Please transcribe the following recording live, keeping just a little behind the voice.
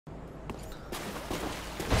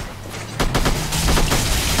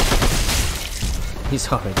It's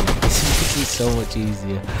already this is so much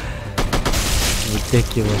easier.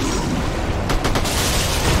 Ridiculous.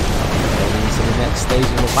 Going into the next stage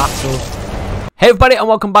of the battle. Hey everybody, and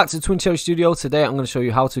welcome back to Twin Cherry Studio. Today I'm going to show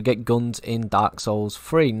you how to get guns in Dark Souls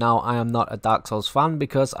 3. Now, I am not a Dark Souls fan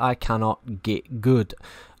because I cannot get good.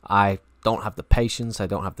 I don't have the patience, I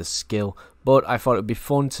don't have the skill, but I thought it would be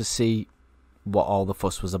fun to see what all the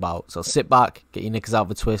fuss was about. So sit back, get your knickers out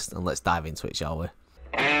of a twist, and let's dive into it, shall we?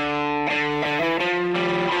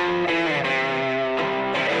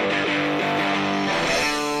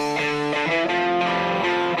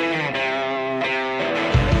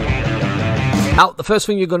 Now, the first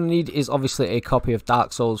thing you're going to need is obviously a copy of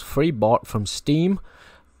Dark Souls 3 bought from Steam.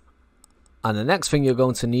 And the next thing you're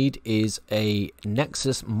going to need is a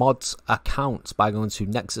Nexus Mods account by going to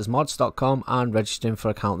nexusmods.com and registering for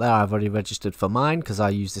an account there. I've already registered for mine because I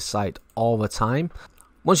use this site all the time.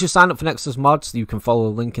 Once you sign up for Nexus Mods, you can follow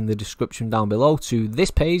the link in the description down below to this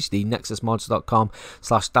page, the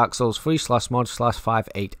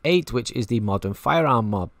nexusmods.com/darkSouls3/mod/588, which is the modern firearm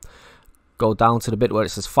mod. Go down to the bit where it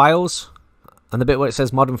says files, and the bit where it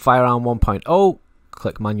says modern firearm 1.0,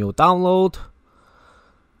 click manual download.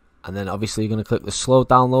 And then obviously you're going to click the slow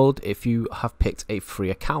download if you have picked a free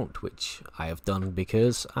account, which I have done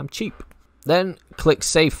because I'm cheap. Then click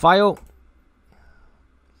save file.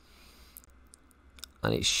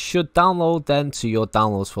 And it should download then to your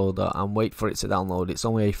downloads folder, and wait for it to download. It's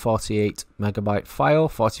only a 48 megabyte file,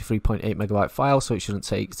 43.8 megabyte file, so it shouldn't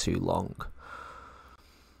take too long.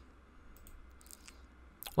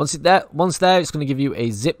 Once there, it's going to give you a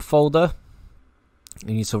zip folder.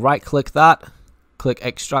 You need to right click that. Click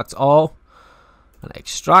extract all and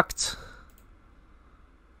extract,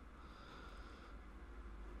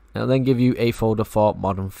 and it'll then give you a folder for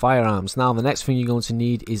modern firearms. Now the next thing you're going to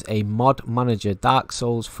need is a mod manager, Dark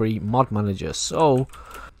Souls 3 mod manager. So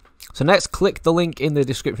next, click the link in the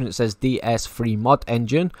description that says DS3 mod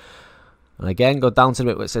engine, and again go down to the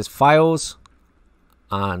bit where it says files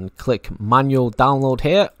and click manual download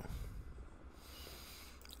here.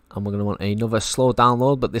 And we're going to want another slow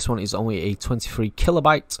download, but this one is only a 23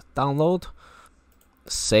 kilobyte download.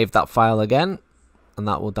 Save that file again, and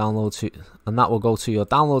that will download to, and that will go to your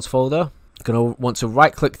downloads folder. You're going to want to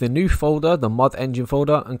right click the new folder, the mod engine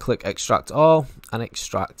folder, and click extract all and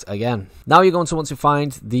extract again. Now you're going to want to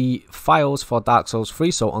find the files for Dark Souls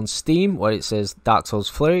 3. So on Steam, where it says Dark Souls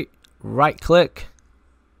 3, right click,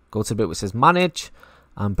 go to the bit where it says manage,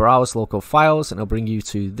 and browse local files, and it'll bring you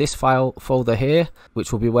to this file folder here,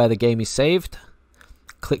 which will be where the game is saved.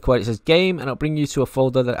 Click where it says game, and it'll bring you to a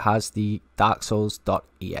folder that has the Dark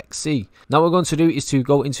Souls.exe. Now what we're going to do is to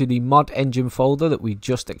go into the mod engine folder that we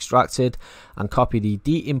just extracted and copy the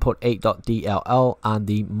dinput8.dll and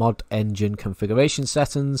the mod engine configuration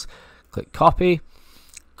settings. Click copy,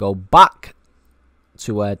 go back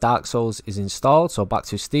to where Dark Souls is installed, so back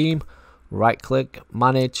to Steam. Right click,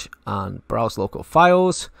 manage, and browse local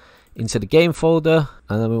files into the game folder,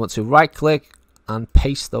 and then we want to right click and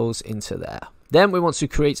paste those into there. Then we want to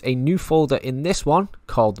create a new folder in this one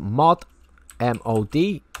called mod,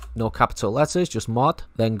 M-O-D, no capital letters, just mod.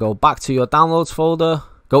 Then go back to your downloads folder,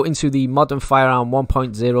 go into the modern firearm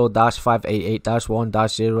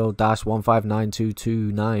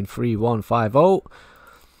 1.0-588-1-0-15922293150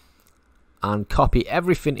 and copy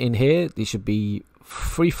everything in here. These should be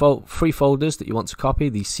three folders that you want to copy: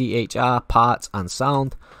 the CHR, parts, and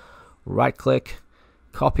sound. Right click,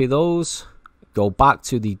 copy those, go back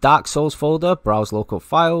to the Dark Souls folder, browse local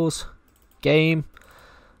files, game,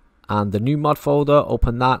 and the new mod folder,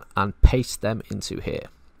 open that and paste them into here.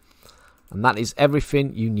 And that is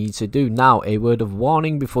everything you need to do. Now, a word of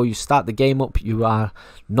warning before you start the game up: you are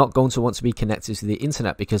not going to want to be connected to the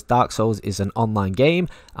internet, because Dark Souls is an online game,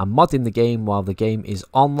 and modding the game while the game is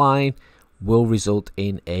online will result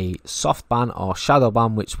in a soft ban or shadow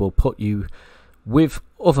ban, which will put you with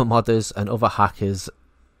other modders and other hackers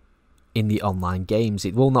in the online games.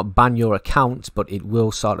 It will not ban your account, but it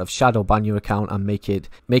will sort of shadow ban your account and make it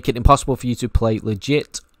impossible for you to play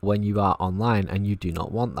legit when you are online, and you do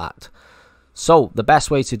not want that. So the best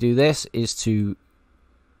way to do this is to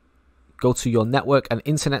go to your network and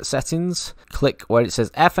internet settings, click where it says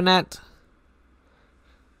Ethernet,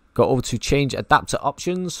 go over to change adapter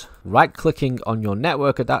options, right clicking on your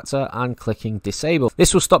network adapter and clicking disable.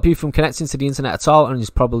 This will stop you from connecting to the internet at all, and is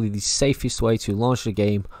probably the safest way to launch the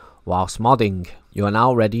game whilst modding. You are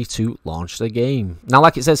now ready to launch the game. Now,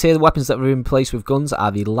 like it says here, the weapons that are in place with guns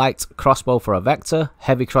are the light crossbow for a Vector,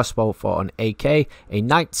 heavy crossbow for an AK, a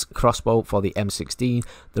Knight crossbow for the M16,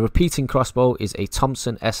 the repeating crossbow is a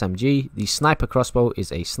Thompson SMG, the sniper crossbow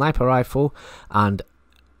is a sniper rifle, and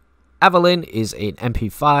Evelyn is an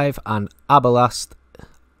MP5, and Abalast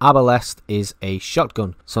Arbalest is a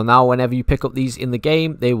shotgun. So now whenever you pick up these in the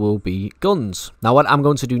game, they will be guns. Now what I'm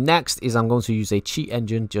going to do next is I'm going to use a cheat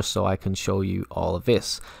engine just so I can show you all of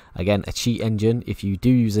this. Again, a cheat engine, if you do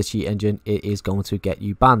use a cheat engine, it is going to get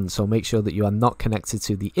you banned. So make sure that you are not connected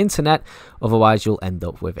to the internet, otherwise you'll end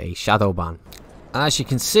up with a shadow ban. And as you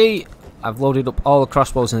can see, I've loaded up all the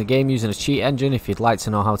crossbows in the game using a cheat engine. If you'd like to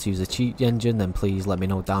know how to use a cheat engine, then please let me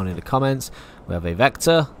know down in the comments. We have a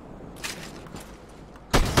Vector.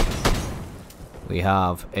 We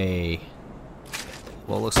have a,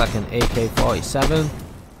 what looks like an AK-47.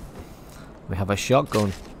 We have a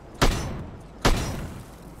shotgun.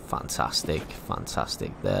 Fantastic,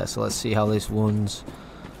 fantastic there. So let's see how this runs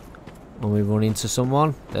when we run into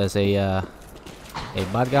someone. There's a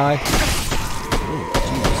bad guy. Ooh,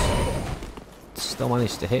 jeez. Still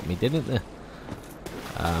managed to hit me, didn't they?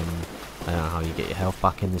 I don't know how you get your health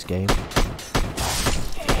back in this game.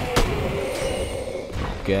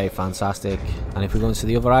 Okay, fantastic. And if we go into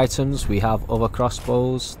the other items, we have other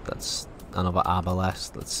crossbows. That's another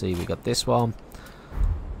Arbalest. Let's see, we got this one.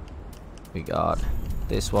 We got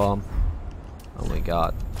this one. And we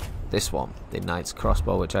got this one, the Knight's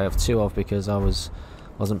crossbow, which I have two of because I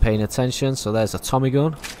wasn't paying attention. So there's a Tommy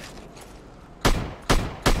gun.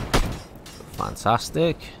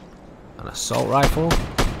 Fantastic. An assault rifle.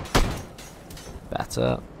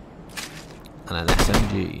 Better. And an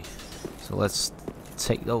SMG. So let's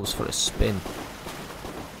take those for a spin.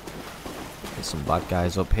 There's some bad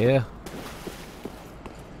guys up here.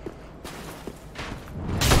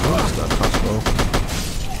 Oh, let's got a crossbow.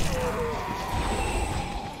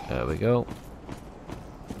 There we go.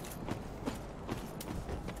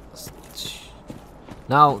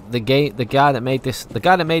 Now the guy that made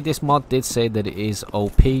this mod did say that it is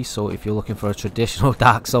OP, so if you're looking for a traditional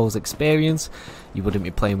Dark Souls experience, you wouldn't be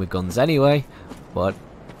playing with guns anyway, but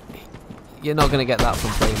you're not going to get that from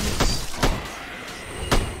playing this.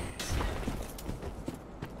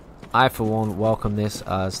 I for one welcome this,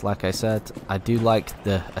 as like I said, I do like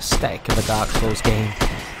the aesthetic of a Dark Souls game,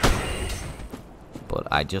 but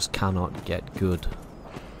I just cannot get good.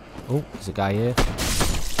 Oh, there's a guy here.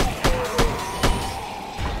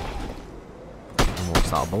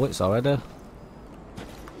 Almost out of bullets already.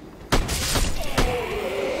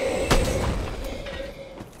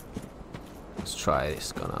 Let's try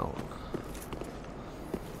this gun out.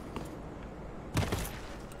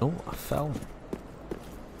 Oh, I fell.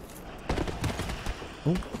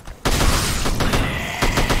 Oh.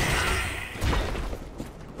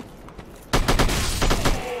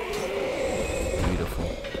 Beautiful.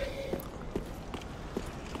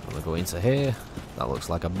 I'm gonna go into here. That looks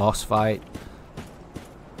like a boss fight.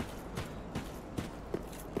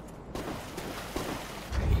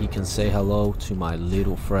 He can say hello to my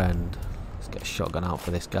little friend. Let's get a shotgun out for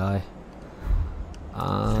this guy.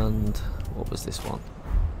 And what was this one?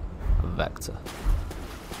 A Vector.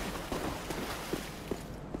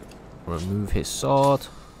 Remove his sword.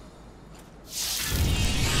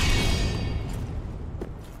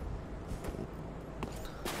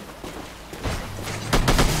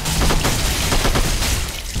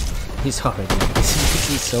 He's already. This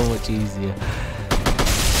is so much easier.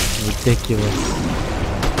 Ridiculous.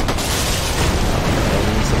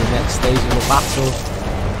 Into the next stage of the battle.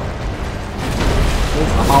 Oh,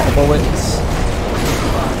 I'm out of bullets.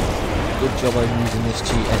 Good job I'm using this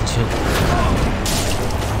cheat engine.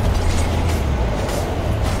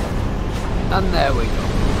 And there we go.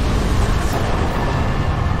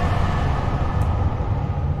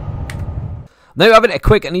 Now you're having a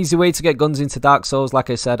quick and easy way to get guns into Dark Souls. Like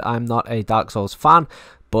I said, I'm not a Dark Souls fan,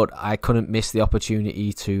 but I couldn't miss the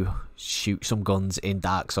opportunity to shoot some guns in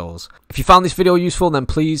Dark Souls. If you found this video useful, then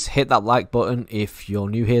please hit that like button. If you're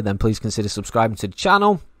new here, then please consider subscribing to the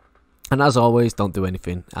channel. And as always, don't do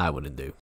anything I wouldn't do.